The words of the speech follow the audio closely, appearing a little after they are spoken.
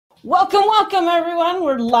Welcome, welcome everyone.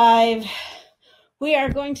 We're live. We are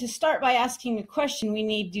going to start by asking a question we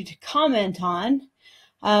need you to comment on.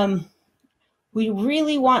 We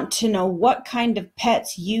really want to know what kind of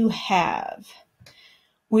pets you have.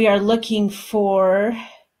 We are looking for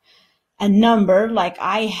a number, like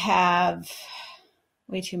I have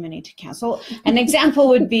way too many to cancel. An example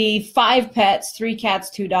would be 5 pets, 3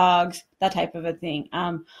 cats, 2 dogs, that type of a thing.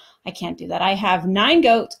 I can't do that. I have 9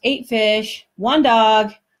 goats, 8 fish, 1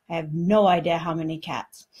 dog. I have no idea how many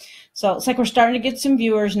cats. So it's like we're starting to get some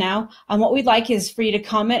viewers now. What we'd like is for you to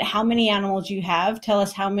comment how many animals you have. Tell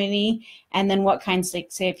us how many, and then what kinds. Like,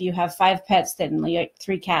 say if you have 5 pets, then like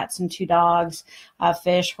 3 cats and 2 dogs,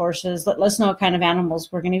 fish, horses. Let us know what kind of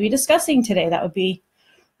animals we're going to be discussing today. That would be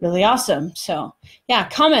really awesome. So yeah,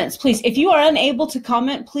 comments, please. If you are unable to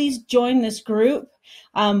comment, please join this group.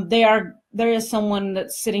 There is someone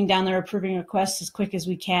that's sitting down there approving requests as quick as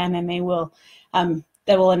we can, and they will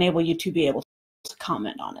that will enable you to be able to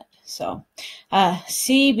comment on it. So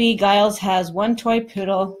CB Giles has 1 toy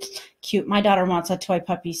poodle. Cute. My daughter wants a toy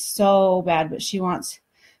puppy so bad, but she wants,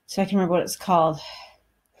 so I can remember what it's called.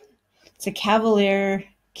 It's a Cavalier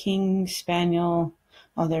King Spaniel.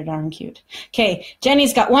 Oh, they're darn cute. Okay,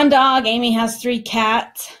 Jenny's got 1 dog. Amy has 3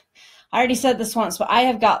 cats. I already said this once, but I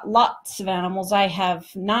have got lots of animals. I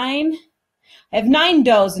have 9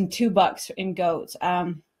 does and 2 bucks and goats.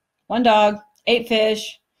 1 dog, 8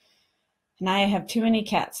 fish, and I have too many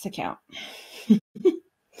cats to count.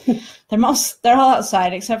 They're all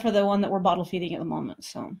outside except for the one that we're bottle feeding at the moment.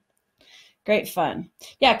 So great fun.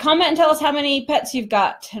 Yeah, comment and tell us how many pets you've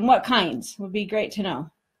got and what kinds. Would be great to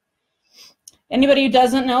know. Anybody who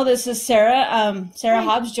doesn't know, this is Sarah. Sarah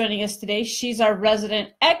Hobbs joining us today. She's our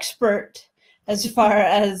resident expert as far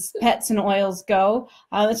as pets and oils go.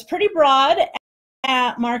 It's pretty broad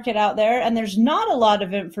market out there, and there's not a lot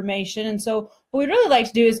of information. And so what we'd really like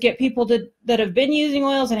to do is get people that have been using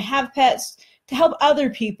oils and have pets to help other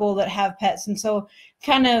people that have pets. And so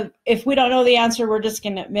kind of, if we don't know the answer, we're just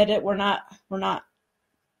going to admit it. We're not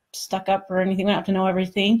stuck up or anything. We don't have to know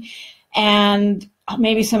everything. And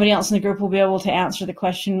maybe somebody else in the group will be able to answer the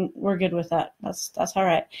question. We're good with that. That's all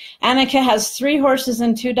right. Annika has 3 horses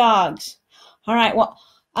and 2 dogs. All right. Well,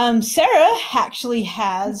 Sarah actually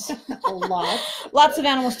has lots of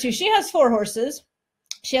animals too. She has 4 horses.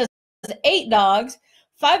 She has 8 dogs.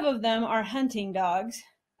 5 of them are hunting dogs.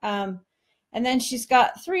 And then she's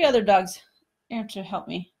got 3 other dogs. You have to help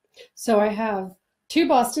me. So I have 2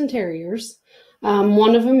 Boston Terriers.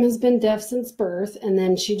 One of them has been deaf since birth, and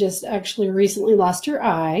then she just actually recently lost her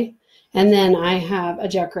eye. And then I have a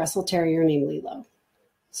Jack Russell Terrier named Lilo.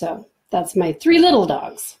 So that's my 3 little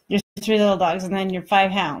dogs. Your 3 little dogs, and then your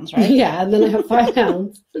 5 hounds, right? Yeah, and then I have 5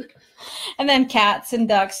 hounds. And then cats and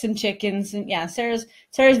ducks and chickens. And yeah, Sarah's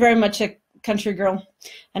very much a country girl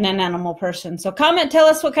and an animal person. So comment, tell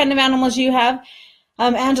us what kind of animals you have.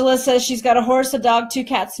 Angela says she's got a horse, a dog, 2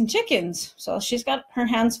 cats, and chickens. So she's got her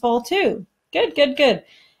hands full too. Good, good, good.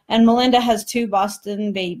 And Melinda has 2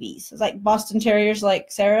 Boston babies. It's like Boston Terriers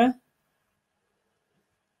like Sarah.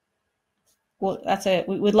 Well, that's it.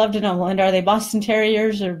 We'd love to know, Melinda, are they Boston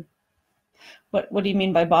Terriers or what do you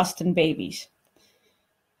mean by Boston babies?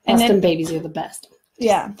 Boston babies are the best.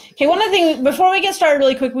 Yeah. Okay, one other thing, before we get started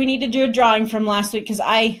really quick, we need to do a drawing from last week because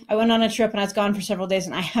I went on a trip and I was gone for several days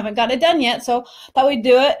and I haven't got it done yet, so thought we'd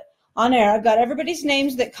do it on air. I've got everybody's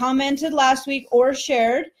names that commented last week or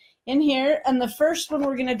shared in here, and the first one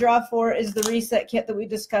we're going to draw for is the reset kit that we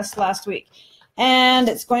discussed last week. And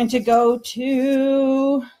it's going to go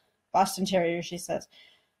to Boston Terrier, she says.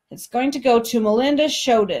 It's going to go to Melinda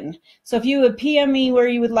Shoden. So if you would PM me where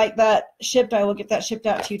you would like that shipped, I will get that shipped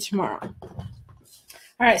out to you tomorrow.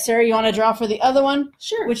 All right, Sarah, you want to draw for the other one?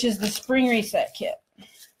 Sure. Which is the spring reset kit.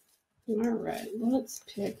 All right, let's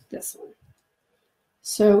pick this one.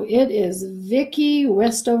 So it is Vicky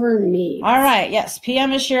Westover Mead. All right, yes.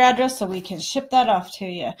 PM us your address so we can ship that off to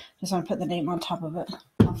you. Just want to put the name on top of it.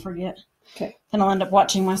 I'll forget. Okay. Then I'll end up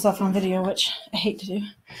watching myself on video, which I hate to do.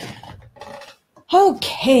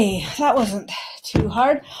 Okay, that wasn't too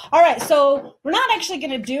hard. All right, so we're not actually going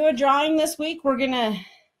to do a drawing this week. We're gonna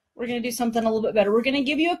do something a little bit better. We're going to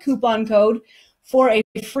give you a coupon code for a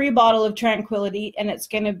free bottle of Tranquility, and it's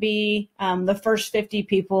going to be the first 50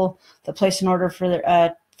 people that place an order for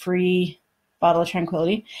a free bottle of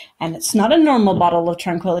Tranquility. And it's not a normal bottle of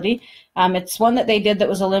Tranquility. It's one that they did that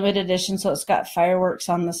was a limited edition, so it's got fireworks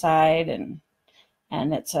on the side, and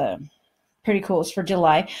it's pretty cool. It's for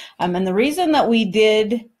July. And the reason that we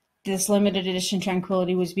did this limited edition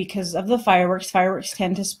Tranquility was because of the fireworks. Fireworks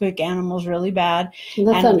tend to spook animals really bad. The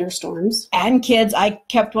thunderstorms. And kids. I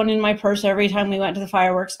kept one in my purse every time we went to the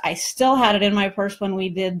fireworks. I still had it in my purse when we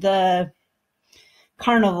did the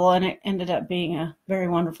carnival, and it ended up being a very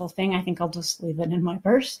wonderful thing. I think I'll just leave it in my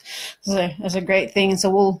purse. It's a great thing. And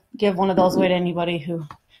so we'll give one of those away to anybody who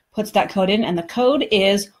puts that code in. And the code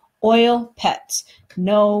is Oil Pets.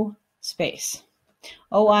 No space.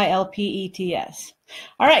 OILPETS.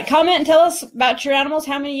 All right, comment and tell us about your animals,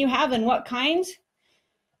 how many you have and what kinds.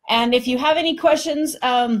 And if you have any questions,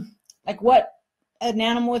 like what an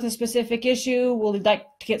animal with a specific issue, we'd like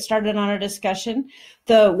to get started on our discussion.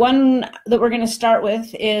 The one that we're going to start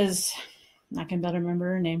with is, I can better remember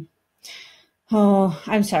her name. Oh,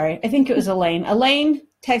 I'm sorry. I think it was Elaine. Elaine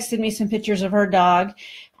texted me some pictures of her dog,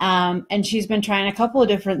 and she's been trying a couple of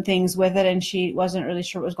different things with it, and she wasn't really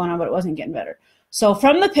sure what was going on, but it wasn't getting better. So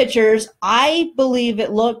from the pictures, I believe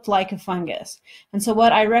it looked like a fungus. And so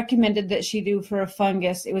what I recommended that she do for a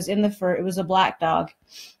fungus, it was in the fur, it was a black dog,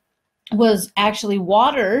 was actually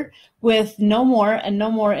water with No More, and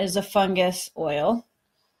No More is a fungus oil.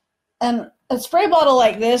 And a spray bottle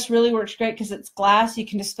like this really works great because it's glass. You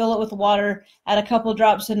can just fill it with water, add a couple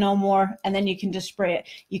drops of No More, and then you can just spray it.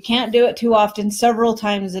 You can't do it too often, several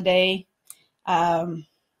times a day.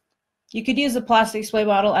 You could use a plastic spray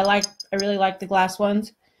bottle. I really like the glass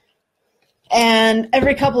ones. And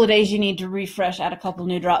every couple of days you need to refresh, add a couple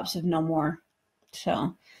new drops of No More.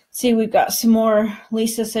 So, see, we've got some more.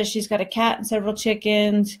 Lisa says she's got a cat and several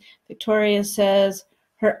chickens. Victoria says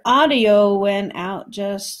her audio went out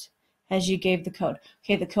just as you gave the code.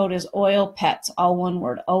 Okay, the code is Oil Pets, all one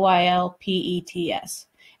word, OILPETS.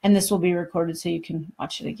 And this will be recorded so you can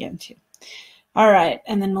watch it again too. All right,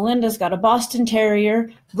 and then Melinda's got a Boston Terrier,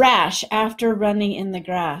 rash after running in the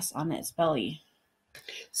grass on its belly.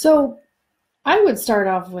 So I would start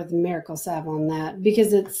off with Miracle Salve on that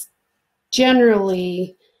because it's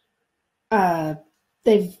generally,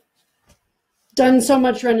 they've done so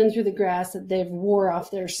much running through the grass that they've wore off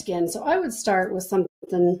their skin. So I would start with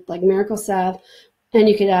something like Miracle Salve, and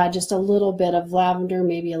you could add just a little bit of lavender,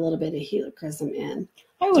 maybe a little bit of helichrysum in.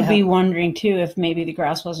 I would be wondering too if maybe the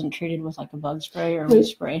grass wasn't treated with like a bug spray or weed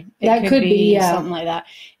spray. That could be something like that.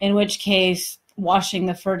 In which case, washing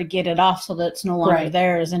the fur to get it off so that it's no longer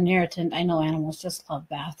there is an irritant. I know animals just love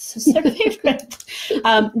baths. It's their favorite.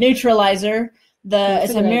 Neutralizer.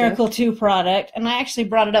 It's a Miracle 2 product, and I actually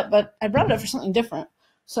brought it up, but I brought it up for something different.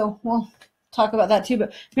 So we'll talk about that too.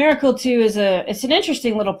 But Miracle 2 it's an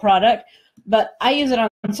interesting little product, but I use it on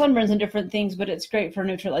sunburns and different things, but it's great for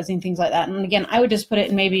neutralizing things like that. And again, I would just put it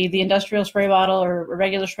in maybe the industrial spray bottle or a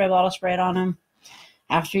regular spray bottle, spray it on them.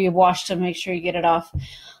 After you've washed them, make sure you get it off.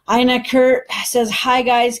 Ina Kurt says, hi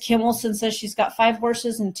guys. Kim Wilson says she's got 5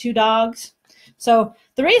 horses and 2 dogs. So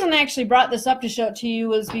the reason I actually brought this up to show it to you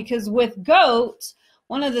was because with goats,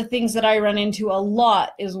 one of the things that I run into a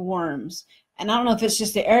lot is worms. And I don't know if it's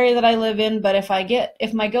just the area that I live in, but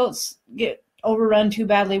if my goats get overrun too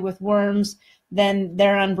badly with worms, then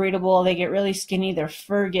they're unbreedable. They get really skinny. Their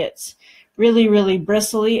fur gets really, really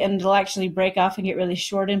bristly, and it'll actually break off and get really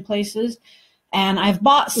short in places. And I've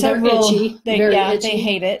bought several. They're itchy. They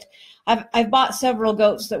hate it. I've bought several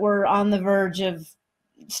goats that were on the verge of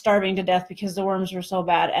starving to death because the worms were so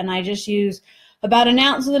bad. And I just use about an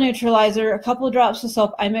ounce of the neutralizer, a couple of drops of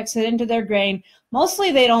soap. I mix it into their grain.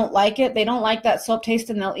 Mostly they don't like it. They don't like that soap taste,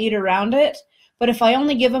 and they'll eat around it. But if I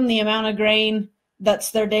only give them the amount of grain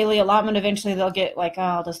that's their daily allotment, eventually they'll get like, oh,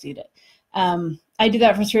 I'll just eat it. I do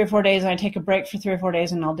that for 3 or 4 days, and I take a break for 3 or 4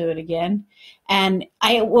 days, and I'll do it again. And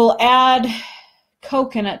I will add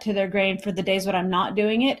coconut to their grain for the days when I'm not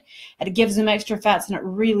doing it. And it gives them extra fats, and it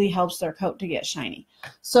really helps their coat to get shiny.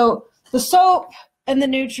 So the soap and the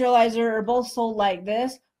neutralizer are both sold like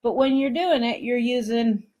this, but when you're doing it, you're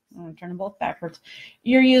using, I'm going to turn them both backwards.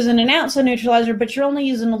 You're using an ounce of neutralizer, but you're only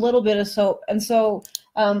using a little bit of soap. And so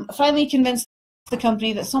finally convinced the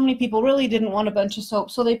company that so many people really didn't want a bunch of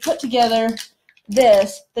soap. So they put together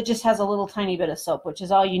this that just has a little tiny bit of soap, which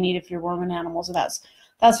is all you need if you're worming animals. And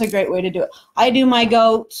that's a great way to do it. I do my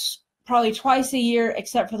goats probably twice a year,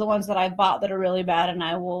 except for the ones that I've bought that are really bad. And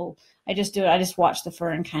I just do it. I just watch the fur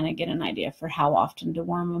and kind of get an idea for how often to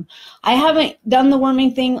worm them. I haven't done the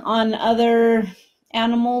worming thing on other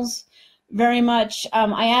animals very much.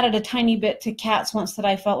 I added a tiny bit to cats once that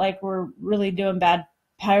I felt like were really doing bad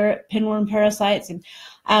pinworm parasites.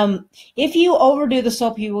 And if you overdo the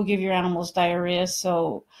soap, you will give your animals diarrhea.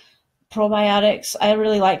 So probiotics, I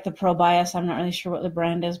really like the Probios. I'm not really sure what the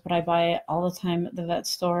brand is, but I buy it all the time at the vet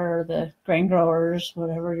store or the grain growers,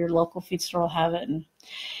 whatever your local feed store will have it. And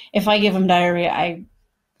if I give them diarrhea,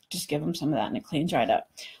 just give them some of that and it cleans right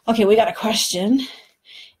up. Okay, we got a question.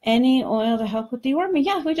 Any oil to help with deworming?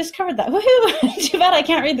 Yeah, we just covered that. Woohoo! Too bad I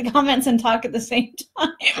can't read the comments and talk at the same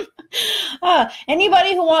time.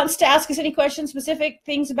 Anybody who wants to ask us any questions, specific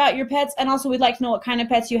things about your pets, and also we'd like to know what kind of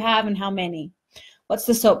pets you have and how many. What's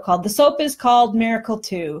the soap called? The soap is called Miracle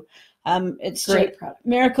 2. It's great product.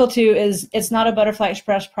 Miracle 2 it's not a Butterfly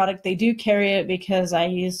Express product. They do carry it because I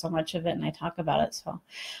use so much of it and I talk about it. So,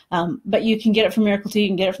 but you can get it from Miracle 2. You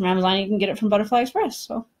can get it from Amazon. You can get it from Butterfly Express.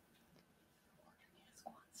 So.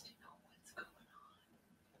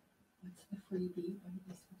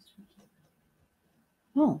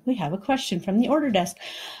 Oh, we have a question from the order desk.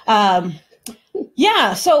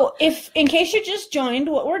 Yeah, so in case you just joined,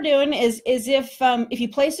 what we're doing is if you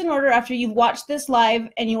place an order after you've watched this live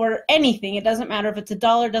and you order anything, it doesn't matter if it's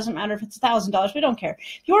 $1, doesn't matter if it's $1,000, we don't care.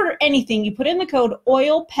 If you order anything, you put in the code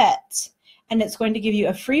OILPETS, and it's going to give you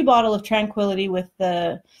a free bottle of Tranquility with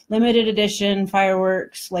the limited edition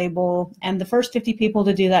fireworks label, and the first 50 people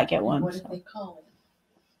to do that get one. What if they call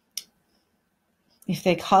in? If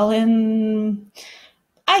they call in,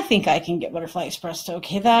 I think I can get Butterfly Express to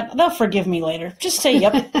okay that. They'll forgive me later. Just say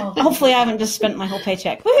yep. Hopefully I haven't just spent my whole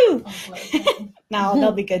paycheck. Woohoo! No,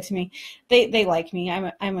 they'll be good to me. They like me.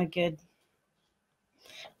 I'm a good,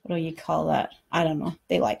 what do you call that? I don't know.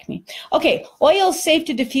 They like me. Okay, oil's safe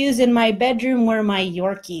to diffuse in my bedroom where my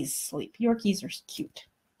Yorkies sleep. Yorkies are cute.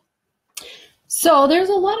 So there's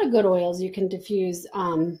a lot of good oils you can diffuse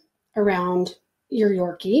around your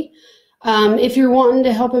Yorkie. If you're wanting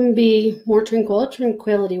to help them be more tranquil,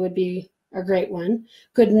 Tranquility would be a great one.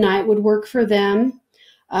 Good Night would work for them.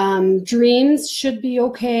 Dreams should be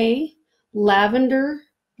okay. Lavender,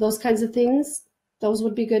 those kinds of things, those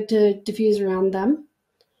would be good to diffuse around them.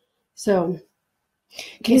 So,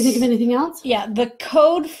 can you think of anything else? Yeah, the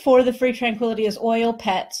code for the free Tranquility is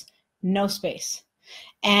OILPETS, no space.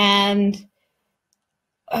 And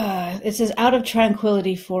it says out of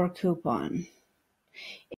Tranquility for coupon.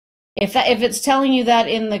 If it's telling you that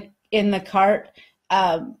in the cart,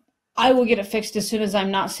 I will get it fixed as soon as I'm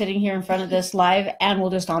not sitting here in front of this live, and we'll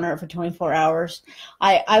just honor it for 24 hours.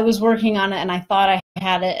 I was working on it and I thought I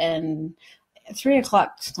had it, and 3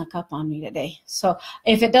 o'clock snuck up on me today. So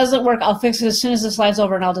if it doesn't work, I'll fix it as soon as this live's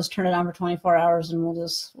over, and I'll just turn it on for 24 hours, and we'll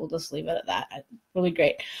just leave it at that. Really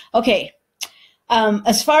great. Okay.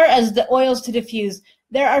 As far as the oils to diffuse,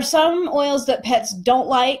 there are some oils that pets don't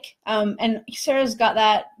like, and Sarah's got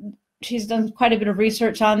that. She's done quite a bit of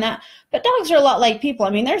research on that. But dogs are a lot like people. I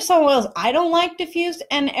mean, there's some oils I don't like diffused,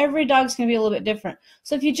 and every dog's going to be a little bit different.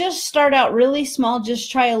 So if you just start out really small,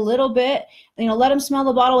 just try a little bit, let them smell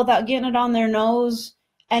the bottle without getting it on their nose.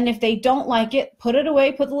 And if they don't like it, put it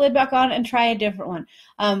away, put the lid back on, and try a different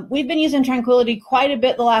one. We've been using Tranquility quite a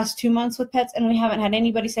bit the last 2 months with pets, and we haven't had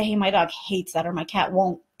anybody say, hey, my dog hates that, or my cat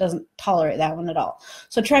doesn't tolerate that one at all.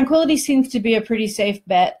 So Tranquility seems to be a pretty safe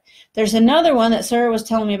bet. There's another one that Sarah was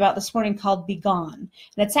telling me about this morning called Be Gone,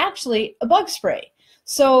 and it's actually a bug spray.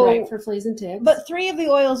 So, right, for fleas and ticks. But 3 of the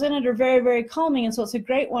oils in it are very, very calming, and so it's a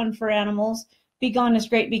great one for animals. Be Gone is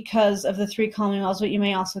great because of the 3 calming oils, but you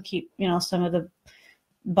may also keep, some of the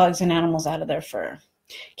bugs and animals out of their fur.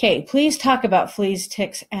 Okay, please talk about fleas,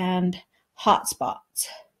 ticks, and hot spots.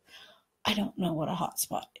 I don't know what a hot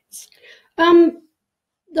spot is.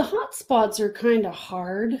 The hot spots are kind of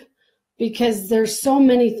hard because there's so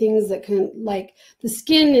many things that can, like, the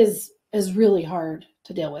skin is really hard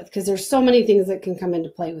to deal with because there's so many things that can come into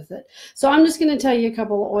play with it. So I'm just going to tell you a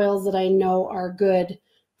couple of oils that I know are good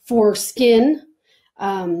for skin.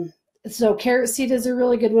 So carrot seed is a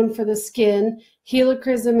really good one for the skin.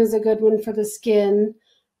 Helichrysum is a good one for the skin.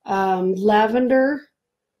 Lavender,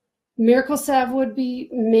 Miracle Salve would be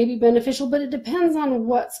maybe beneficial, but it depends on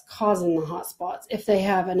what's causing the hot spots. If they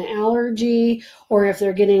have an allergy or if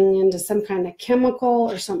they're getting into some kind of chemical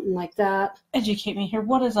or something like that. Educate me here.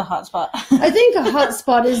 What is a hot spot? I think a hot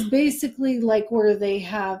spot is basically like where they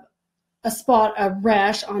have a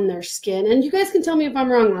rash on their skin. And you guys can tell me if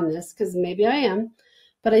I'm wrong on this, because maybe I am.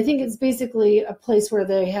 But I think it's basically a place where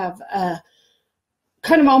they have a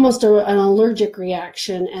kind of almost an allergic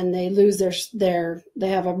reaction, and they lose they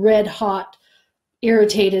have a red hot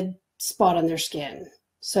irritated spot on their skin.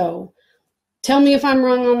 So tell me if I'm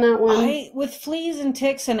wrong on that one. With fleas and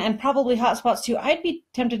ticks and probably hot spots too, I'd be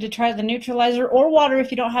tempted to try the neutralizer or water if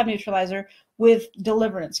you don't have neutralizer with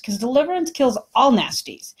Deliverance, because Deliverance kills all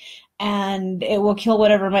nasties, and it will kill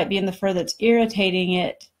whatever might be in the fur that's irritating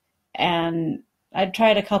it. And I'd try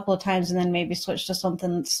it a couple of times and then maybe switch to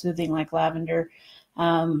something that's soothing like lavender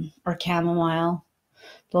or chamomile,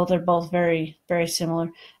 though they're both very, very similar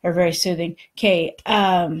or very soothing. Okay,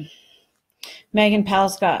 Megan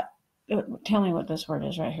Powell's got tell me what this word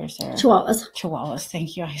is right here, Sarah. Chihuahuas. Chihuahuas.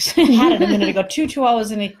 Thank you. I had it a minute ago. 2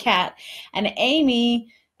 Chihuahuas and a cat. And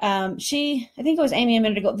Amy, I think it was Amy a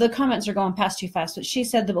minute ago. The comments are going past too fast, but she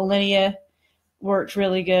said the Millennia worked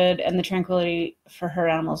really good, and the Tranquility for her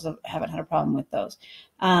animals haven't had a problem with those.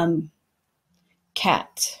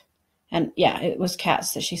 Cat. And yeah, it was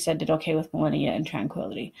cats that she said did okay with Millennia and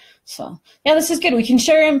Tranquility. So yeah, this is good. We can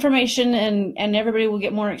share information and everybody will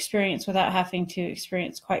get more experience without having to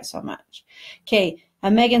experience quite so much. Okay.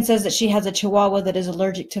 Megan says that she has a Chihuahua that is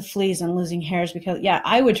allergic to fleas and losing hairs because, yeah,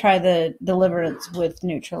 I would try the Deliverance with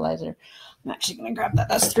Neutralizer. I'm actually going to grab that.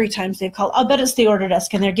 That's 3 times they've called. I'll bet it's the order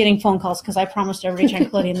desk and they're getting phone calls because I promised everybody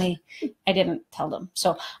Tranquility and I didn't tell them.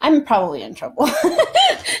 So I'm probably in trouble.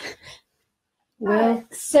 Well,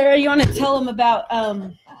 Sarah, you want to tell them about,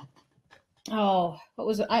 what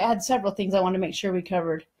was it? I had several things I wanted to make sure we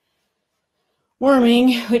covered.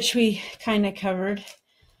 Worming, which we kind of covered.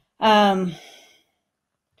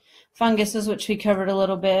 Funguses, which we covered a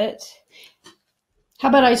little bit. How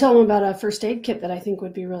about I tell them about a first aid kit that I think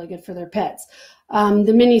would be really good for their pets?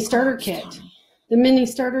 The mini starter kit. The mini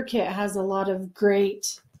starter kit has a lot of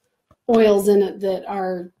great oils in it that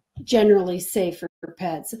are generally safe for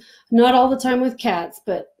pets. Not all the time with cats,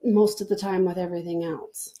 but most of the time with everything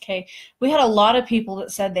else. Okay. We had a lot of people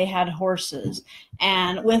that said they had horses.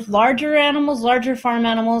 And with larger animals, larger farm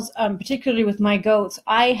animals, particularly with my goats,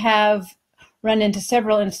 I have run into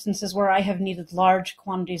several instances where I have needed large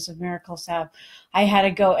quantities of Miracle Salve. I had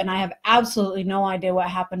a goat, and I have absolutely no idea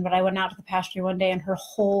what happened, but I went out to the pasture one day, and her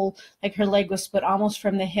whole, like her leg was split almost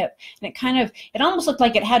from the hip. And it almost looked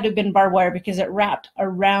like it had to have been barbed wire because it wrapped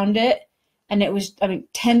around it. And it was,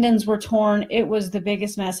 tendons were torn. It was the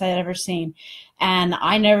biggest mess I had ever seen. And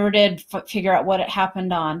I never did figure out what it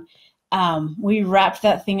happened on. We wrapped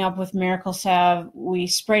that thing up with Miracle Salve. We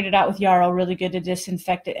sprayed it out with Yarrow, really good to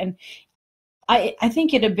disinfect it. And I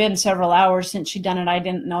think it had been several hours since she'd done it. I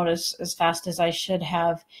didn't notice as fast as I should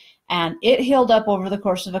have. And it healed up over the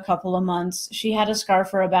course of a couple of months. She had a scar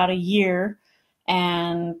for about a year.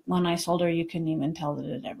 And when I sold her, you couldn't even tell that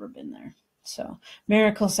it had ever been there. So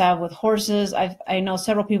Miracle Salve with horses. I know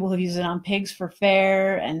several people who've used it on pigs for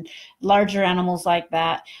fair and larger animals like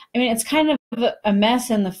that. It's kind of a mess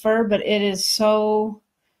in the fur, but it's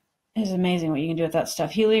amazing what you can do with that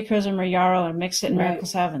stuff. Heliochrysum or Yarrow and mix it in Miracle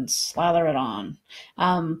Salve and slather it on.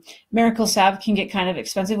 Miracle Salve can get kind of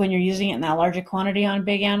expensive when you're using it in that larger quantity on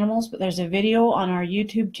big animals, but there's a video on our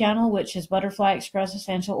YouTube channel, which is Butterfly Express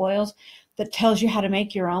Essential Oils, that tells you how to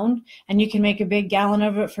make your own, and you can make a big gallon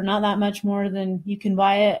of it for not that much more than you can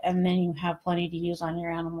buy it, and then you have plenty to use on your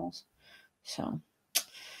animals. So,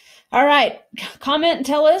 all right, comment and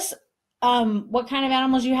tell us what kind of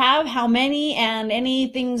animals you have, how many, and any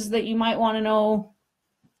things that you might want to know.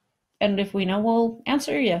 And if we know, we'll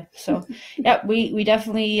answer you. So, yeah, we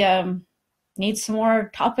definitely need some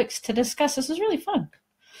more topics to discuss. This is really fun.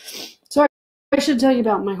 So I should tell you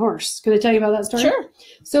about my horse. Could I tell you about that story? Sure.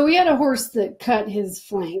 So we had a horse that cut his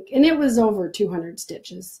flank, and it was over 200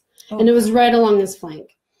 stitches. Oh. And it was right along his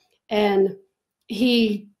flank. And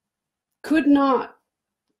he could not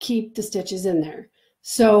keep the stitches in there.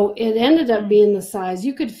 So it ended up being the size,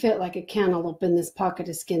 you could fit like a cantaloupe in this pocket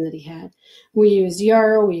of skin that he had. We used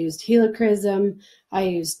Yarrow, we used Heliochrysum, I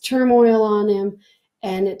used turmoil on him,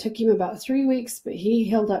 and it took him about 3 weeks, but he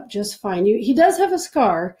healed up just fine. He does have a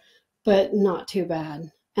scar, but not too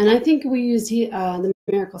bad. And I think we used the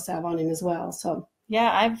Miracle Salve on him as well. So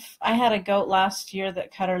yeah, I had a goat last year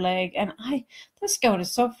that cut her leg, and this goat is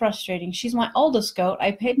so frustrating. She's my oldest goat.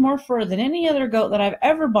 I paid more for her than any other goat that I've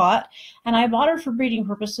ever bought, and I bought her for breeding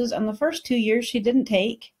purposes, and the first 2 years she didn't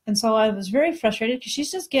take, and so I was very frustrated because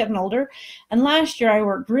she's just getting older. And last year I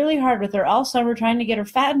worked really hard with her all summer trying to get her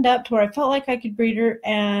fattened up to where I felt like I could breed her,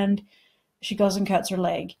 and she goes and cuts her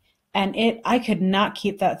leg. And I could not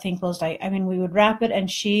keep that thing closed. We would wrap it and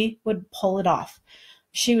she would pull it off.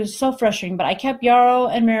 She was so frustrating, but I kept Yarrow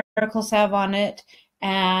and Miracle Salve on it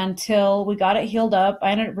until we got it healed up.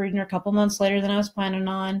 I ended up breeding her a couple months later than I was planning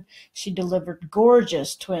on. She delivered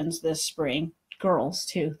gorgeous twins this spring. Girls,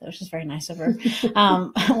 too. That was just very nice of her.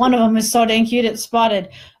 One of them is so dang cute, it's spotted.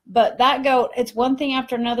 But that goat, it's one thing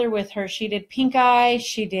after another with her. She did pink eye.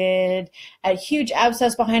 She did a huge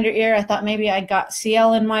abscess behind her ear. I thought maybe I got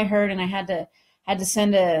CL in my herd, and I had to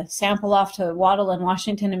send a sample off to Waddle in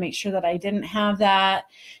Washington to make sure that I didn't have that.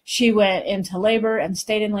 She went into labor and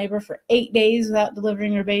stayed in labor for 8 days without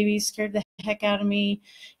delivering her baby. Scared the heck out of me.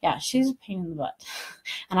 Yeah, she's a pain in the butt.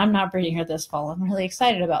 And I'm not breeding her this fall. I'm really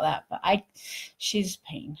excited about that, but she's a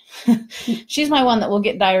pain. She's my one that will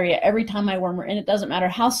get diarrhea every time I worm her, and it doesn't matter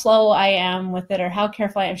how slow I am with it or how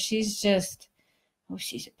careful I am. She's a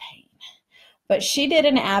pain. But she did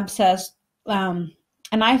an abscess, and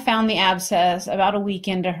I found the abscess about a week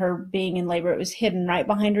into her being in labor. It was hidden right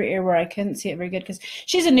behind her ear where I couldn't see it very good because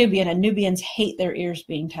she's a Nubian, and Nubians hate their ears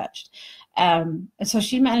being touched. And so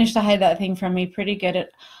she managed to hide that thing from me pretty good.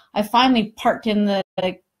 I finally parked in the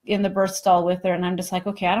birth stall with her, and I'm just like,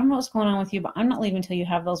 okay, I don't know what's going on with you, but I'm not leaving until you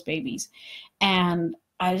have those babies. And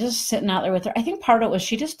I was just sitting out there with her. I think part of it was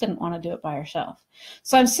she just didn't want to do it by herself.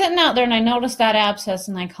 So I'm sitting out there, and I noticed that abscess,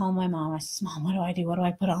 and I call my mom. I says, Mom, what do I do? What do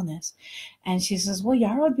I put on this? And she says, well,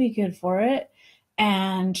 Yarrow would be good for it.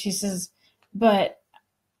 And she says, but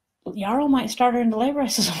Yarrow might start her into labor. I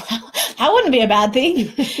says, well, that wouldn't be a bad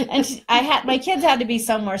thing. And my kids had to be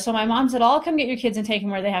somewhere. So my mom said, I'll come get your kids and take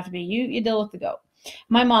them where they have to be. You deal with the goat.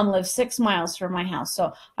 My mom lives 6 miles from my house.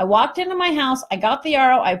 So I walked into my house. I got the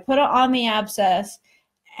Yarrow. I put it on the abscess.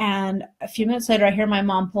 And a few minutes later, I hear my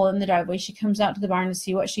mom pull in the driveway. She comes out to the barn to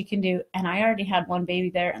see what she can do. And I already had one baby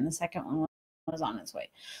there, and the second one was on its way.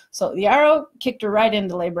 So the Yarrow kicked her right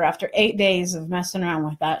into labor after 8 days of messing around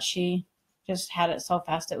with that. She just had it so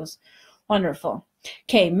fast. It was wonderful.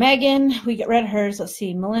 Okay, Megan, we read hers. Let's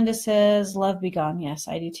see. Melinda says, love be gone. Yes,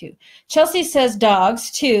 I do too. Chelsea says, dogs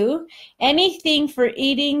too. Anything for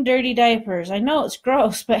eating dirty diapers. I know it's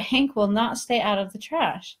gross, but Hank will not stay out of the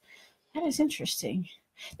trash. That is interesting.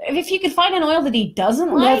 If you could find an oil that he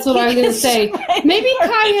doesn't like. That's what I was going to say. Maybe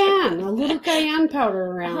cayenne, a little cayenne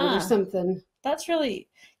powder around or something. That's really,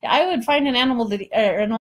 I would find an animal that, or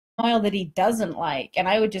an oil that he doesn't like, and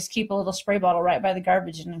I would just keep a little spray bottle right by the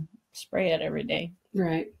garbage and spray it every day.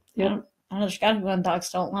 Right. Yep. I know there's got to be one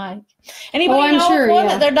dogs don't like. Anybody know sure, one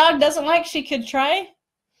that their dog doesn't like she could try?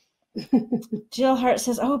 Jill Hart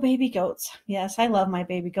says, oh, baby goats. Yes, I love my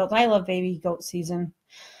baby goats. I love baby goat season.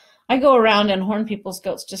 I go around and horn people's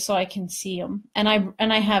goats just so I can see them. And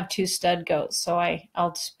I have 2 stud goats, so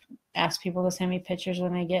I'll just ask people to send me pictures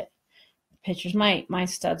when I get pictures. My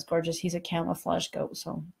stud's gorgeous. He's a camouflage goat,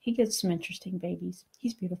 so he gets some interesting babies.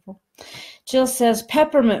 He's beautiful. Jill says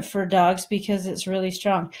peppermint for dogs because it's really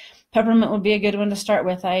strong. Peppermint would be a good one to start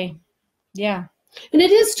with. Yeah. And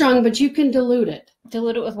it is strong, but you can dilute it.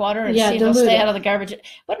 Dilute it with water and see if it'll stay out of the garbage. It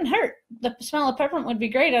wouldn't hurt. The smell of peppermint would be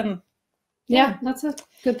great. Yeah, that's a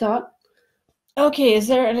good thought. Okay, is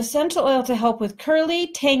there an essential oil to help with curly,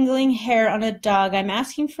 tangling hair on a dog? I'm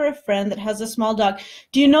asking for a friend that has a small dog.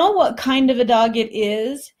 Do you know what kind of a dog it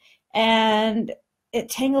is? And it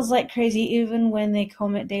tangles like crazy even when they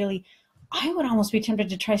comb it daily. I would almost be tempted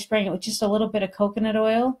to try spraying it with just a little bit of coconut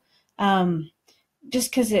oil,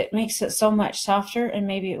 just because it makes it so much softer, and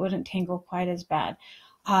maybe it wouldn't tangle quite as bad.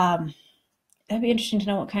 That'd be interesting to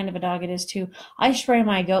know what kind of a dog it is, too. I spray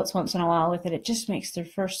my goats once in a while with it. It just makes their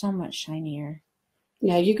fur so much shinier.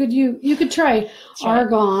 Yeah, you could try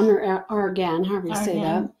argan or argan, however you say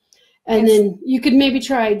that. And then you could maybe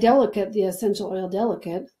try Delicate, the essential oil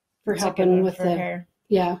Delicate, for helping with the hair.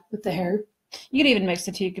 Yeah, with the hair. You could even mix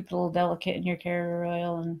the two. You could put a little Delicate in your carrier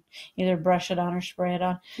oil and either brush it on or spray it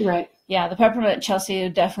on. Right. Yeah, the peppermint, Chelsea,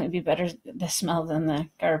 would definitely be better, the smell, than the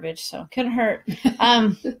garbage, so couldn't hurt.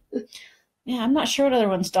 Yeah, I'm not sure what other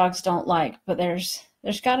ones dogs don't like, but there's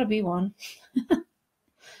got to be one.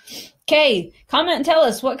 Okay, comment and tell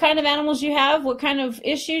us what kind of animals you have, what kind of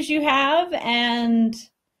issues you have, and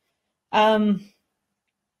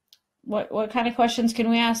what kind of questions can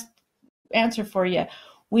we answer for you.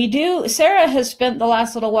 Sarah has spent the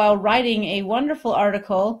last little while writing a wonderful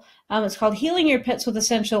article. It's called Healing Your Pets with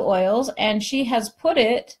Essential Oils, and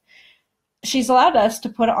she's allowed us to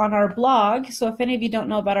put it on our blog. So if any of you don't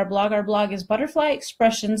know about our blog is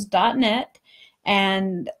butterflyexpressions.net,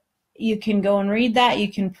 and you can go and read that.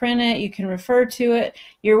 You can print it. You can refer to it.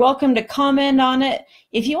 You're welcome to comment on it.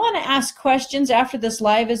 If you want to ask questions after this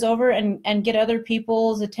live is over and get other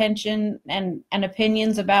people's attention and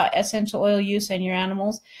opinions about essential oil use and your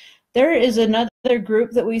animals, there is another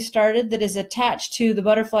group that we started that is attached to the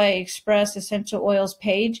Butterfly Express Essential Oils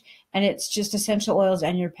page, and it's just essential oils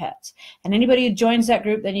and your pets. And anybody who joins that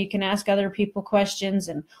group, then you can ask other people questions,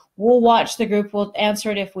 and we'll watch the group. We'll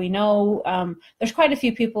answer it if we know. There's quite a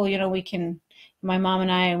few people, my mom and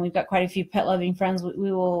I, and we've got quite a few pet-loving friends.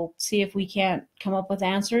 We will see if we can't come up with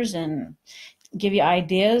answers and give you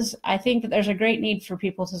ideas. I think that there's a great need for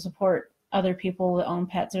people to support other people that own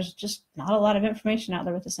pets. There's just not a lot of information out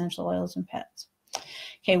there with essential oils and pets.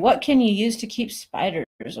 Okay, what can you use to keep spiders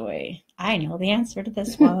away? I know the answer to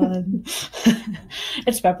this one.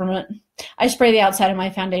 It's peppermint. I spray the outside of my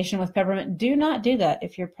foundation with peppermint. Do not do that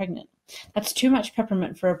if you're pregnant. That's too much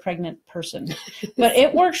peppermint for a pregnant person. But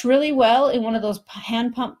it works really well in one of those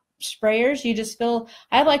hand pump sprayers. You just I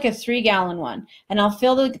have like a 3-gallon one, and I'll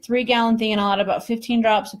fill the 3-gallon thing, and I'll add about 15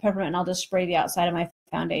 drops of peppermint, and I'll just spray the outside of my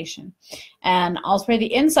foundation. And I'll spray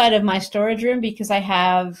the inside of my storage room because I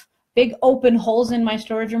have big open holes in my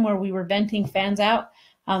storage room where we were venting fans out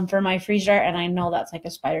for my freeze dryer, and I know that's like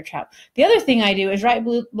a spider trap. The other thing I do is right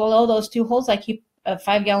below those 2 holes, I keep a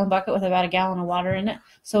 5-gallon bucket with about a gallon of water in it.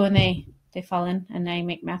 So when they fall in, and I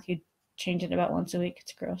make Matthew change it about once a week.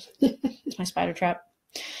 It's gross. It's my spider trap.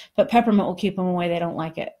 But peppermint will keep them away. They don't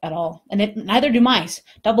like it at all. And neither do mice.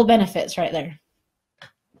 Double benefits right there.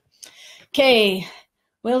 Okay.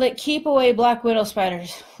 Will it keep away black widow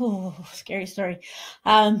spiders? Ooh, scary story.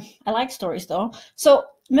 I like stories though. So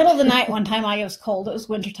middle of the night one time, I was cold. It was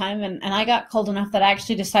wintertime, and I got cold enough that I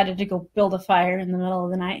actually decided to go build a fire in the middle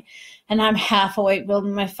of the night. And I'm half awake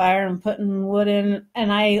building my fire and putting wood in.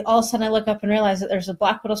 And all of a sudden I look up and realize that there's a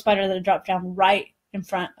black widow spider that had dropped down right in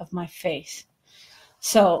front of my face.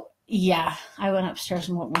 So yeah, I went upstairs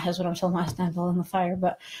and woke my husband up till I was done building the fire.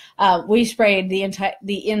 But we sprayed the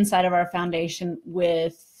inside of our foundation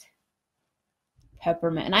with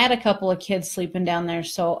peppermint. And I had a couple of kids sleeping down there,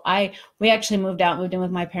 so we actually moved in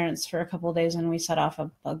with my parents for a couple of days, and we set off a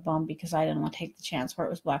bug bomb because I didn't want to take the chance where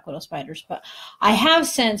it was black widow spiders. But I have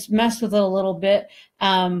since messed with it a little bit.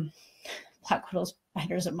 Black widow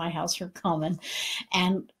spiders at my house are common,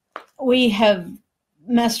 and we have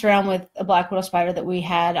messed around with a black widow spider that we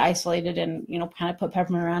had isolated and, kind of put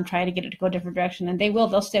peppermint around, try to get it to go a different direction. And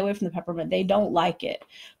they'll stay away from the peppermint. They don't like it.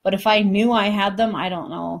 But if I knew I had them, I don't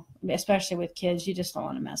know, especially with kids, you just don't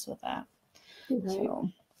want to mess with that. Right. So,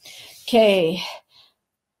 okay.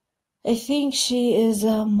 I think she is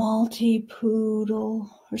a multi-poodle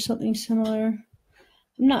or something similar.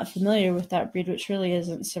 I'm not familiar with that breed, which really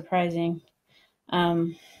isn't surprising.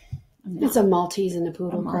 It's a Maltese and a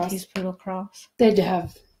poodle cross. Maltese poodle cross. They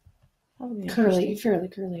have fairly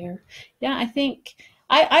curly hair. Yeah, I think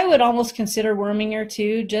I would almost consider worming her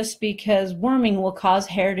too, just because worming will cause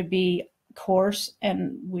hair to be coarse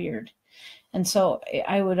and weird. And so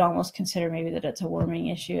I would almost consider maybe that it's a worming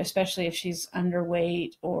issue, especially if she's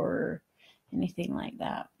underweight or anything like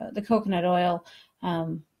that. But the coconut oil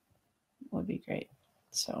would be great.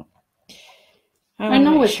 So I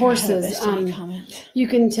know with horses, you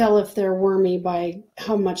can tell if they're wormy by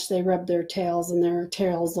how much they rub their tails, and their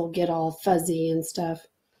tails will get all fuzzy and stuff.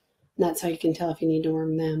 And that's how you can tell if you need to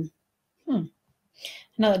worm them.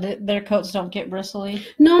 No, their coats don't get bristly?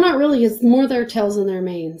 No, not really. It's more their tails and their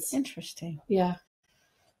manes. Interesting. Yeah.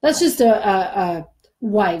 That's just a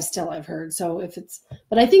wives' tale I've heard. So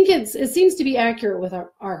but I think it seems to be accurate with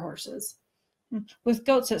our horses. With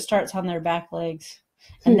goats, it starts on their back legs.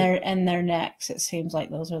 And their necks, it seems like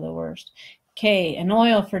those are the worst. Okay, an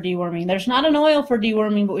oil for deworming. There's not an oil for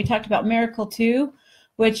deworming, but we talked about Miracle 2,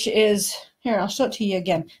 which is, here, I'll show it to you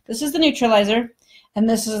again. This is the neutralizer, and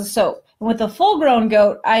this is the soap. And with a full-grown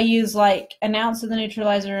goat, I use like an ounce of the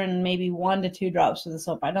neutralizer and maybe 1 to 2 drops of the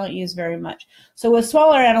soap. I don't use very much. So with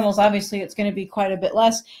smaller animals, obviously, it's going to be quite a bit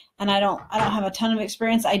less, and I don't have a ton of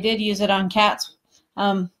experience. I did use it on cats.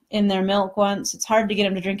 In their milk once. It's hard to get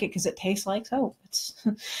them to drink it because it tastes like soap.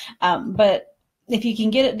 But if you can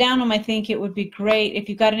get it down them, I think it would be great. If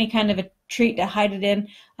you've got any kind of a treat to hide it in.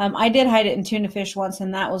 I did hide it in tuna fish once,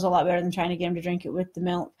 and that was a lot better than trying to get them to drink it with the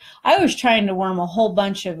milk. I was trying to worm a whole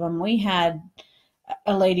bunch of them. We had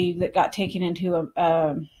a lady that got taken into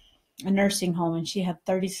a nursing home, and she had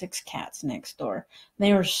 36 cats next door.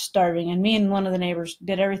 They were starving, and me and one of the neighbors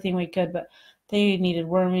did everything we could, but they needed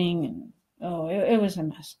worming, and it was a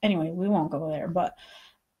mess. Anyway, we won't go there, but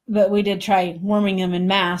we did try warming them in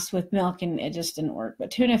mass with milk, and it just didn't work.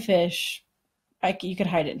 But tuna fish, you could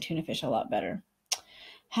hide it in tuna fish a lot better.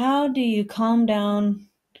 How do you calm down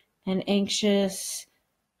an anxious?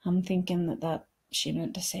 I'm thinking that she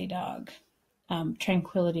meant to say dog.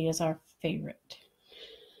 Tranquility is our favorite.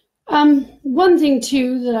 One thing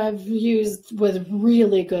too that I've used with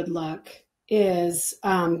really good luck is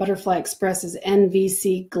Butterfly Express's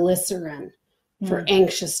NVC glycerin for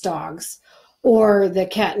anxious dogs, or the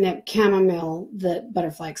catnip chamomile that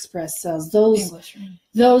Butterfly Express sells.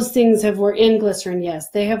 Those things have worked in glycerin. Yes,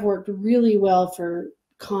 they have worked really well for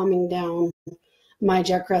calming down my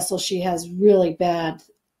Jack Russell. She has really bad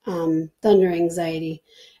thunder anxiety,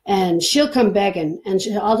 and she'll come begging, and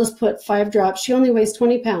I'll just put 5 drops. She only weighs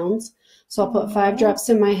 20 pounds. So I'll put 5 drops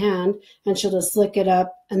in my hand, and she'll just lick it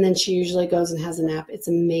up, and then she usually goes and has a nap. It's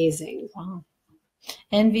amazing. Wow.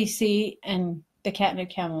 NVC and the catnip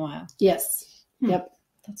chamomile. Yes. Yep.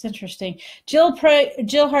 That's interesting. Jill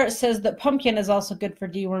Hart says that pumpkin is also good for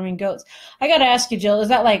deworming goats. I got to ask you, Jill, is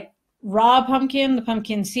that like raw pumpkin, the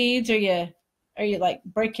pumpkin seeds? Are you like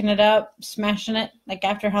breaking it up, smashing it like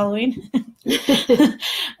after Halloween?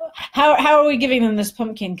 How are we giving them this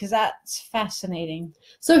pumpkin? Because that's fascinating.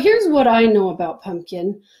 So here's what I know about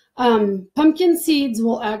pumpkin. Pumpkin seeds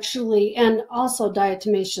will actually, and also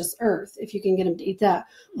diatomaceous earth, if you can get them to eat that,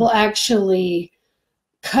 will actually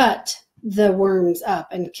cut the worms up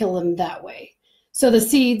and kill them that way. So the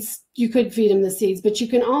seeds, you could feed them the seeds, but you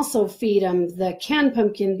can also feed them the canned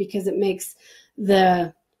pumpkin because it makes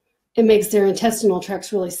their intestinal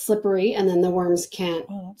tracts really slippery, and then the worms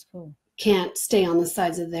can't stay on the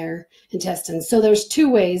sides of their intestines. So there's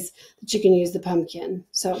 2 ways that you can use the pumpkin.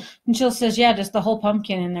 So and Jill says, yeah, just the whole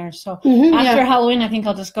pumpkin in there. So after Halloween, I think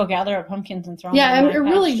I'll just go gather up pumpkins and throw them. Yeah, and it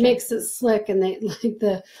really makes it slick, and they like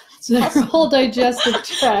their whole digestive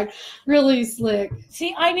tract really slick.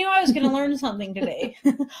 See, I knew I was going to learn something today.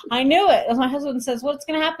 I knew it. As my husband says, what's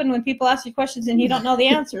going to happen when people ask you questions and you don't know the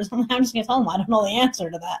answers? I'm just going to tell them I don't know the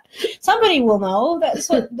answer to that. Somebody will know. That's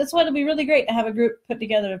why it'll be really great to have a group put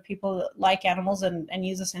together of people that like animals and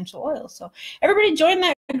use essential oils. So everybody join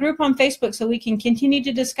that group on Facebook so we can continue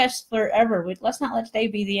to discuss forever. Let's not let today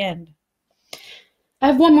be the end. I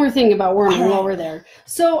have one more thing about worming while we're there.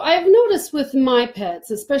 So I've noticed with my pets,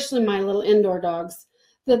 especially my little indoor dogs,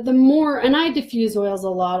 that the more, and I diffuse oils a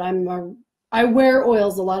lot, I wear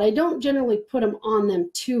oils a lot. I don't generally put them on them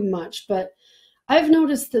too much, but I've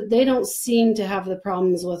noticed that they don't seem to have the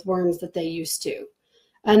problems with worms that they used to.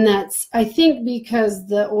 And that's, I think, because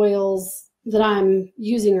the oils that I'm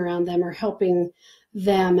using around them are helping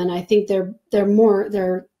them, and I think they're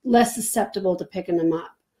less susceptible to picking them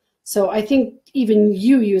up. So I think even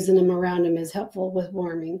you using them around them is helpful with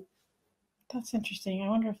worming. That's interesting. I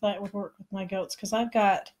wonder if that would work with my goats, because I've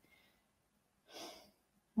got,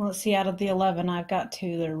 well, let's see, out of the 11, I've got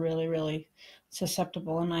 2 that are really, really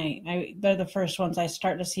susceptible, and they're the first ones I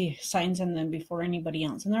start to see signs in them before anybody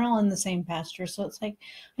else, and they're all in the same pasture, so it's like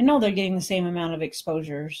I know they're getting the same amount of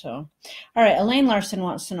exposure. So, all right, Elaine Larson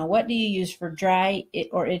wants to know, what do you use for dry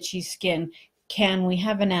or itchy skin? Can we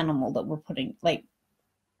have an animal that we're putting, like,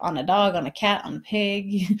 on a dog, on a cat, on a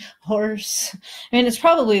pig, horse? I mean, it's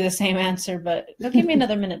probably the same answer, but give me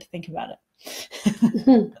another minute to think about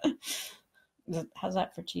it. How's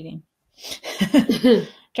that for cheating?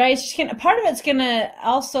 Dry itchy skin. Part of it's going to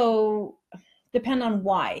also depend on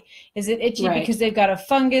why. Is it itchy because they've got a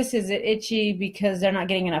fungus? Is it itchy because they're not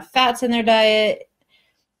getting enough fats in their diet?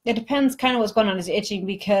 It depends kind of what's going on. Is it itching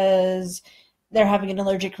because they're having an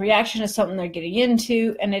allergic reaction to something they're getting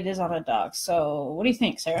into, and it is on a dog. So what do you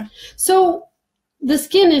think, Sarah? So the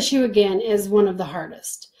skin issue, again, is one of the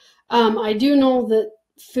hardest. I do know that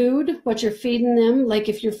food, what you're feeding them, like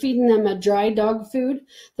if you're feeding them a dry dog food,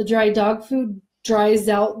 the dry dog food dries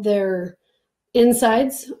out their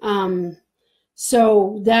insides.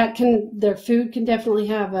 So their food can definitely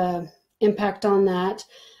have an impact on that.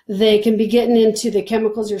 They can be getting into the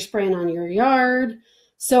chemicals you're spraying on your yard.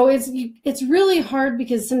 So it's really hard,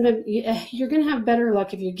 because sometimes you're going to have better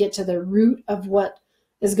luck if you get to the root of what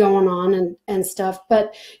is going on and stuff.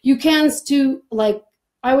 But you can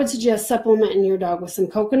I would suggest supplementing your dog with some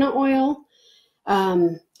coconut oil.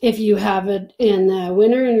 If you have it in the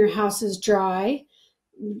winter and your house is dry,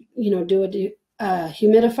 do a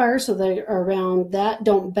humidifier so they're around that.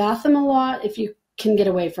 Don't bath them a lot if you can get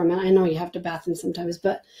away from it. I know you have to bath them sometimes,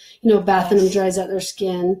 but bathing them dries out their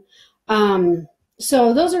skin.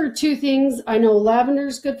 So those are 2 things. I know lavender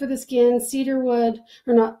is good for the skin. Cedarwood,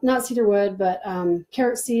 or not cedarwood, but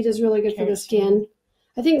carrot seed is really good for the skin.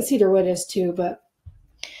 I think cedarwood is too, but.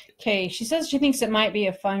 Okay, she says she thinks it might be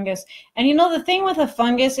a fungus. And the thing with a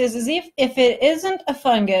fungus is if it isn't a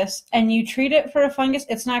fungus and you treat it for a fungus,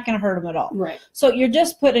 it's not going to hurt them at all. Right. So you're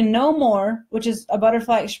just putting No More, which is a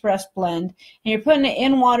Butterfly Express blend, and you're putting it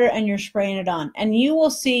in water and you're spraying it on. And you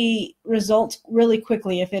will see results really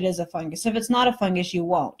quickly if it is a fungus. If it's not a fungus, you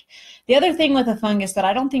won't. The other thing with a fungus that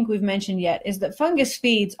I don't think we've mentioned yet is that fungus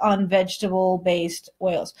feeds on vegetable-based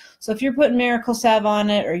oils. So if you're putting Miracle Salve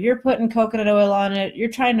on it, or you're putting coconut oil on it, you're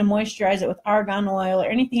trying to moisturize it with argan oil or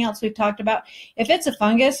anything else we've talked about, if it's a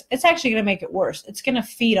fungus, it's actually going to make it worse. It's going to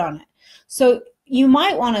feed on it. So you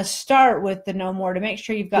might want to start with the No More to make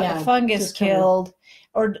sure you've got the fungus killed,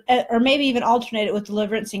 or maybe even alternate it with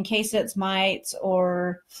Deliverance in case it's mites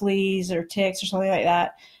or fleas or ticks or something like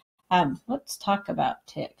that. Let's talk about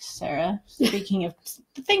ticks, Sarah. Speaking of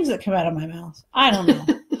the things that come out of my mouth, I don't know.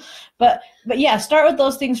 but yeah, start with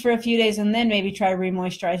those things for a few days and then maybe try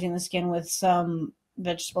remoisturizing the skin with some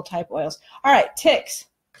vegetable type oils. All right, ticks.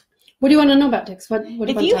 What do you want to know about ticks? What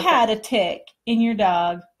if you had a tick in your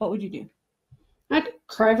dog, what would you do? I'd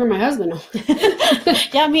cry for my husband.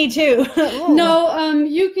 Yeah, me too. No,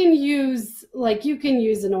 you can use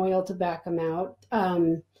an oil to back them out.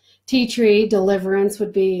 tea tree, deliverance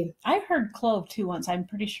would be. I've heard clove too once, I'm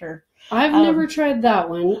pretty sure. I've never tried that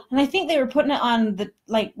one. And I think they were putting it on the,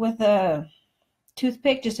 like with a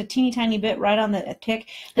toothpick, just a teeny tiny bit right on the tick,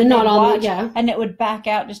 and not on the, yeah, and it would back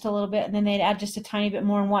out just a little bit, and then they'd add just a tiny bit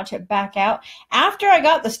more and watch it back out. After I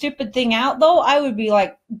got the stupid thing out, though, I would be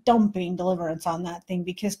like dumping deliverance on that thing,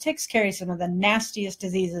 because ticks carry some of the nastiest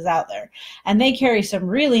diseases out there, and they carry some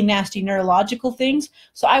really nasty neurological things.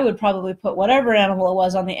 So I would probably put whatever animal it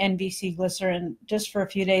was on the NBC glycerin just for a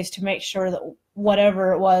few days to make sure that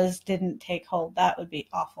whatever it was didn't take hold. That would be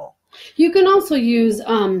awful. You can also use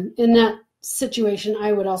in that situation,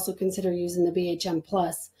 I would also consider using the BHM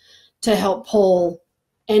Plus to help pull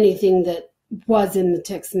anything that was in the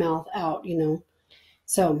tick's mouth out, you know.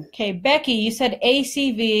 So okay, Becky, you said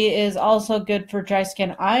ACV is also good for dry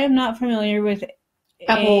skin. I am not familiar with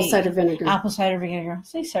apple cider vinegar. Apple cider vinegar.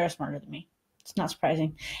 See, Sarah's smarter than me. It's not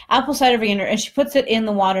surprising. Apple cider vinegar, and she puts it in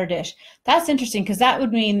the water dish. That's interesting, because that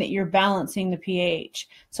would mean that you're balancing the pH.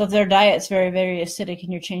 So if their diet's very, very acidic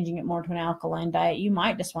and you're changing it more to an alkaline diet, you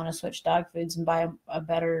might just want to switch dog foods and buy a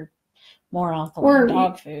better, more alkaline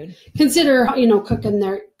dog food. Consider, you know,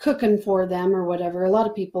 cooking for them or whatever. A lot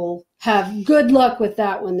of people have good luck with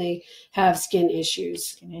that when they have skin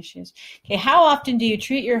issues. Okay, how often do you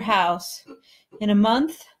treat your house? In a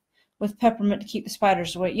month with peppermint to keep the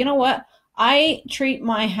spiders away? You know what? I treat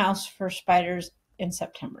my house for spiders in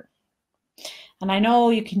September. And I know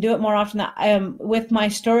you can do it more often. With my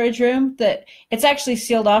storage room, that it's actually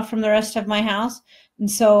sealed off from the rest of my house. And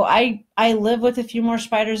so I live with a few more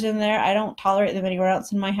spiders in there. I don't tolerate them anywhere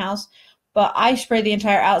else in my house. But I spray the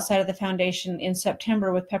entire outside of the foundation in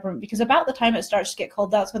September with peppermint, because about the time it starts to get cold,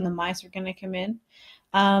 that's when the mice are going to come in.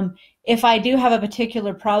 If I do have a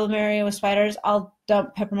particular problem area with spiders, I'll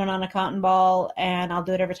dump peppermint on a cotton ball, and I'll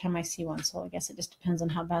do it every time I see one. So I guess it just depends on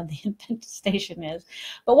how bad the infestation is.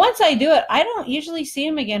 But once I do it, I don't usually see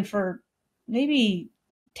them again for maybe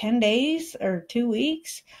 10 days or 2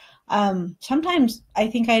 weeks. Sometimes I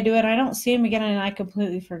think I do it, I don't see them again, and I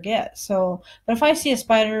completely forget. So, but if I see a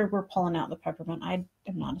spider, we're pulling out the peppermint. I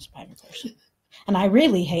am not a spider person, and I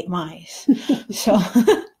really hate mice. So,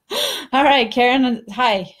 all right, Karen,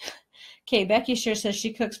 hi. Okay, Becky sure says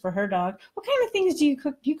she cooks for her dog. What kind of things do you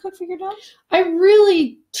cook? Do you cook for your dog? I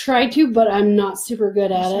really try to, but I'm not super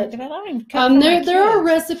good at it. There are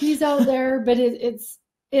recipes out there, but it's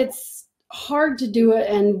hard to do it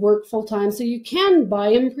and work full time. So you can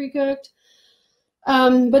buy them pre-cooked,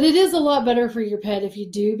 but it is a lot better for your pet if you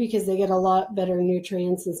do, because they get a lot better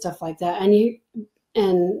nutrients and stuff like that, and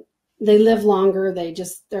they live longer.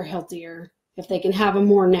 They're healthier if they can have a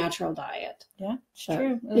more natural diet. Yeah, it's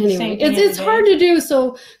true. Anyway, it's hard to do,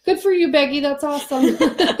 so good for you, Becky. That's awesome.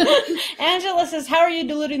 Angela says, how are you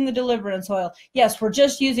diluting the deliverance oil? Yes, we're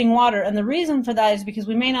just using water, and the reason for that is because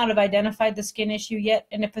we may not have identified the skin issue yet,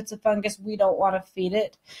 and if it's a fungus, we don't want to feed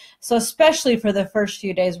it. So especially for the first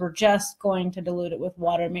few days, we're just going to dilute it with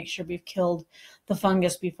water, make sure we've killed the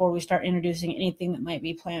fungus before we start introducing anything that might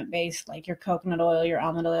be plant-based, like your coconut oil, your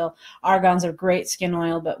almond oil. Argan's a great skin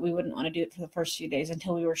oil, but we wouldn't want to do it for the first few days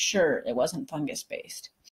until we were sure it wasn't fungus-based.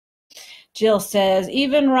 Jill says,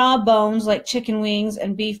 even raw bones like chicken wings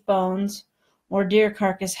and beef bones or deer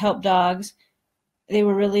carcass help dogs. They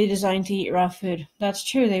were really designed to eat raw food. That's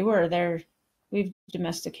true, they were. We've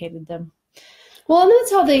domesticated them. Well, and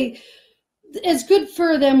that's how it's good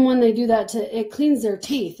for them when they do that. It cleans their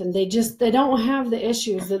teeth, and they don't have the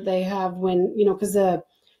issues that they have when, because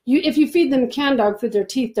if you feed them canned dog food, their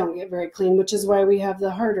teeth don't get very clean, which is why we have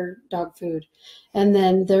the harder dog food. And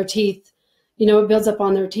then their teeth, it builds up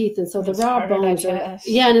on their teeth. And so the raw bones and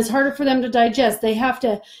it's harder for them to digest. They have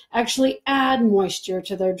to actually add moisture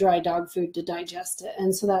to their dry dog food to digest it.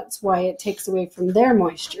 And so that's why it takes away from their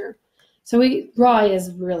moisture. So raw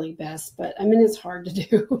is really best, but it's hard to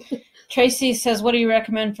do. Tracy says, what do you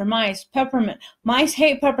recommend for mice? Peppermint. Mice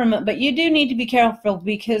hate peppermint, but you do need to be careful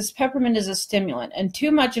because peppermint is a stimulant, and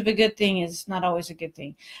too much of a good thing is not always a good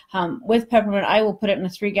thing. With peppermint, I will put it in a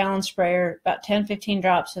 3-gallon sprayer, about 10-15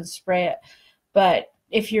 drops, and spray it. But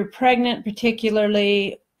if you're pregnant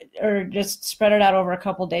particularly, or just spread it out over a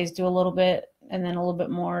couple days, do a little bit and then a little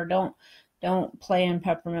bit more. Don't play in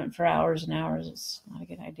peppermint for hours and hours. It's not a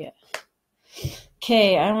good idea.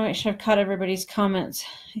 Okay, I want to make sure I've caught everybody's comments.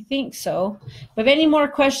 I think so. If you have any more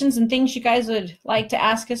questions and things you guys would like to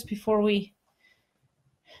ask us before we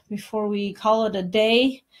call it a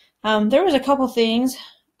day, there was a couple things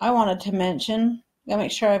I wanted to mention. Gotta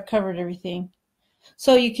make sure I've covered everything.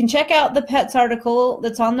 So you can check out the pets article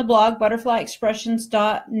that's on the blog,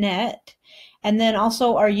 butterflyexpressions.net, and then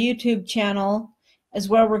also our YouTube channel is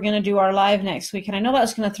where we're going to do our live next week. And I know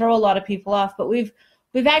that's going to throw a lot of people off, but we've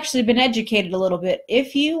we've actually been educated a little bit.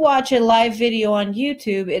 If you watch a live video on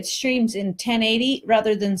YouTube, it streams in 1080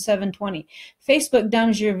 rather than 720. Facebook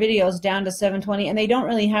dumbs your videos down to 720, and they don't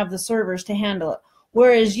really have the servers to handle it.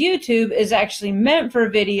 Whereas YouTube is actually meant for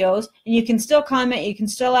videos, and you can still comment, you can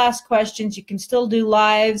still ask questions, you can still do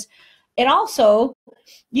lives. And also,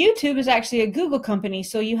 YouTube is actually a Google company,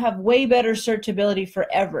 so you have way better searchability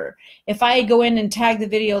forever. If I go in and tag the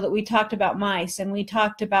video that we talked about mice, and we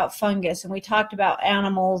talked about fungus, and we talked about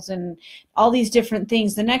animals, and all these different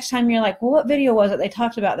things, the next time you're like, well, what video was it they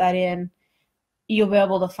talked about that in? You'll be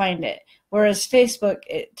able to find it. Whereas Facebook,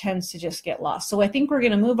 it tends to just get lost. So I think we're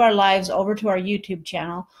going to move our lives over to our YouTube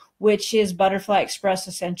channel, which is Butterfly Express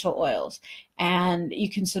Essential Oils. And you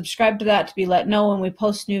can subscribe to that to be let know when we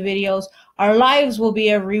post new videos. Our lives will be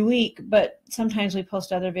every week, but sometimes we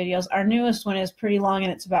post other videos. Our newest one is pretty long,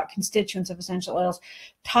 and it's about constituents of essential oils.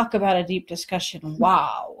 Talk about a deep discussion.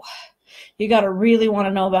 Wow. You got to really want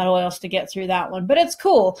to know about oils to get through that one. But it's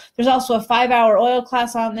cool. There's also a 5-hour oil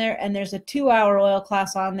class on there, and there's a 2-hour oil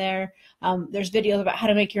class on there. There's videos about how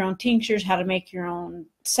to make your own tinctures, how to make your own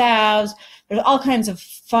salves. There's all kinds of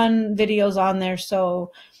fun videos on there.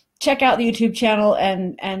 So check out the YouTube channel,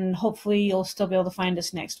 and hopefully you'll still be able to find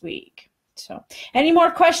us next week. So any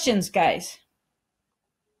more questions, guys?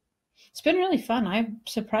 It's been really fun. I'm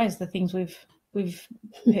surprised the things we've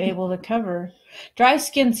been able to cover. Dry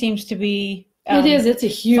skin seems to be it's a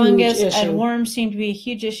huge fungus issue. And worms seem to be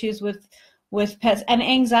huge issues with pets, and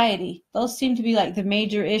anxiety. Those seem to be like the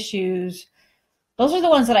major issues. Those are the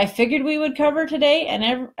ones that I figured we would cover today,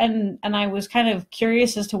 and I was kind of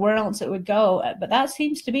curious as to where else it would go, but that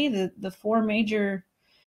seems to be the 4 major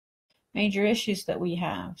issues that we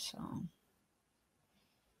have. So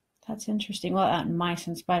that's interesting. Well, and mice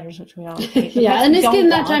and spiders, which we all hate. Yeah, and it's getting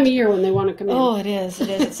that time of year when they want to come in. Oh, it is.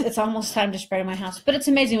 It's almost time to spray my house. But it's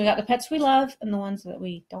amazing. We got the pets we love and the ones that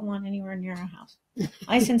we don't want anywhere near our house.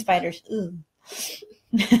 Mice and spiders. Ooh.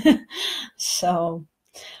 So,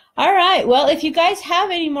 all right. Well, if you guys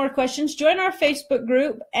have any more questions, join our Facebook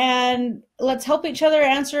group and let's help each other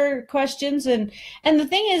answer questions. And the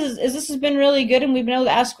thing is this has been really good, and we've been able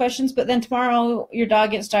to ask questions. But then tomorrow your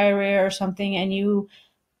dog gets diarrhea or something, and you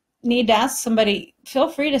need to ask somebody, feel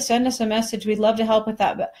free to send us a message. We'd love to help with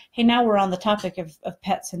that. But hey, now we're on the topic of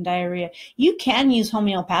pets and diarrhea. You can use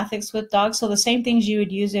homeopathics with dogs, so the same things you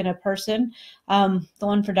would use in a person. The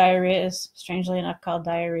one for diarrhea is, strangely enough, called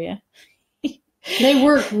diarrhea. They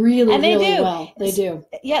work really, and they really do. well. They do.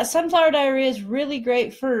 Yeah, sunflower diarrhea is really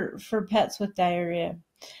great for pets with diarrhea.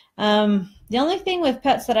 The only thing with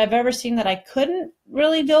pets that I've ever seen that I couldn't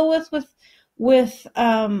really deal with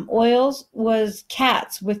oils was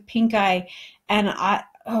cats with pink eye, and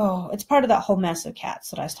it's part of that whole mess of cats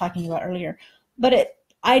that I was talking about earlier. But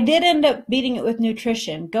I did end up beating it with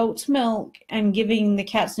nutrition, goat's milk, and giving the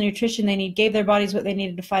cats the nutrition they need, gave their bodies what they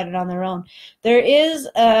needed to fight it on their own. There is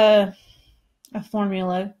a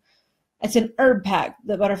formula. It's an herb pack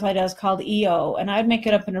that Butterfly does called EO, and I'd make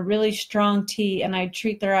it up in a really strong tea, and I'd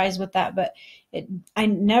treat their eyes with that, but I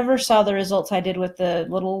never saw the results I did with the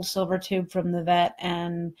little silver tube from the vet.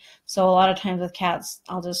 And so a lot of times with cats,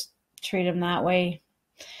 I'll just treat them that way.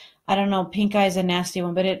 I don't know, pink eye is a nasty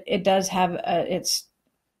one, but it does have its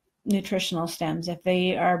nutritional stems. If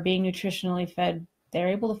they are being nutritionally fed, they're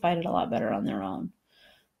able to fight it a lot better on their own.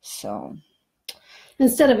 So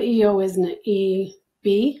instead of EO, isn't it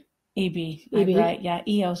EB? EB. Right, yeah,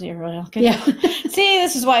 EO's ear oil. Good. Yeah. See,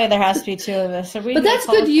 this is why there has to be 2 of us. But that's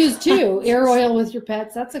good to use too. Air oil with your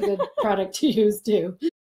pets, that's a good product to use too.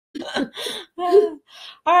 All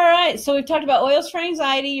right, so we've talked about oils for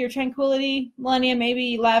anxiety, your tranquility, millennium,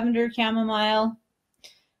 maybe lavender, chamomile.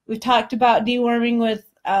 We've talked about deworming with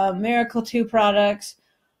Miracle 2 products.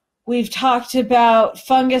 We've talked about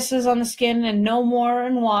funguses on the skin and no more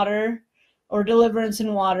in water, or deliverance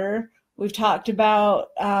in water. We've talked about,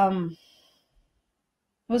 what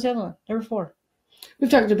was the other one? There were 4.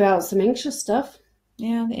 We've talked about some anxious stuff.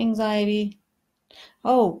 Yeah, the anxiety.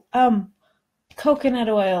 Oh, coconut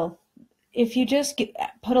oil. If you just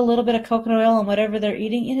put a little bit of coconut oil on whatever they're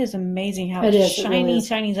eating, it is amazing how it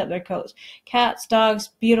shinies up their coats. Cats,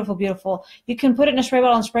 dogs, beautiful, beautiful. You can put it in a spray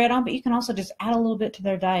bottle and spray it on, but you can also just add a little bit to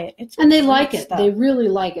their diet. And they like it. They really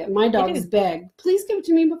like it. My dogs beg, please give it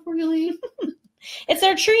to me before you leave. It's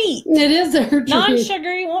their treat. It is their treat.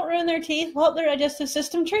 Non-sugary, won't ruin their teeth, will help their digestive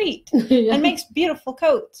system treat. Yeah. And makes beautiful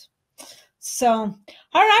coats. So, all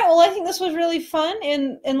right. Well, I think this was really fun.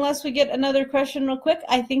 And unless we get another question real quick,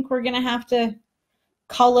 I think we're going to have to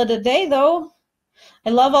call it a day, though. I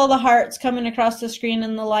love all the hearts coming across the screen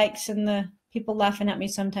and the likes and the people laughing at me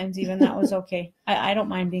sometimes even. That was okay. I don't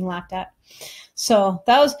mind being laughed at. So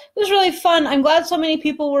it was really fun. I'm glad so many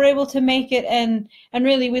people were able to make it, and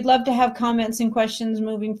really we'd love to have comments and questions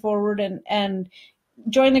moving forward, and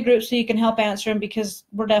join the group so you can help answer them, because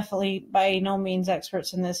we're definitely by no means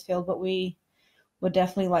experts in this field, but we would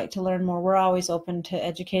definitely like to learn more. We're always open to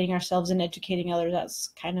educating ourselves and educating others. That's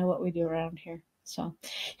kind of what we do around here. So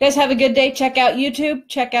you guys have a good day. Check out YouTube,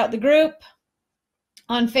 check out the group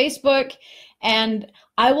on Facebook, and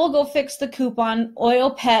I will go fix the coupon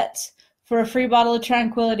Oil Pets for a free bottle of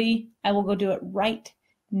Tranquility. I will go do it right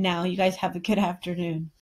now. You guys have a good afternoon.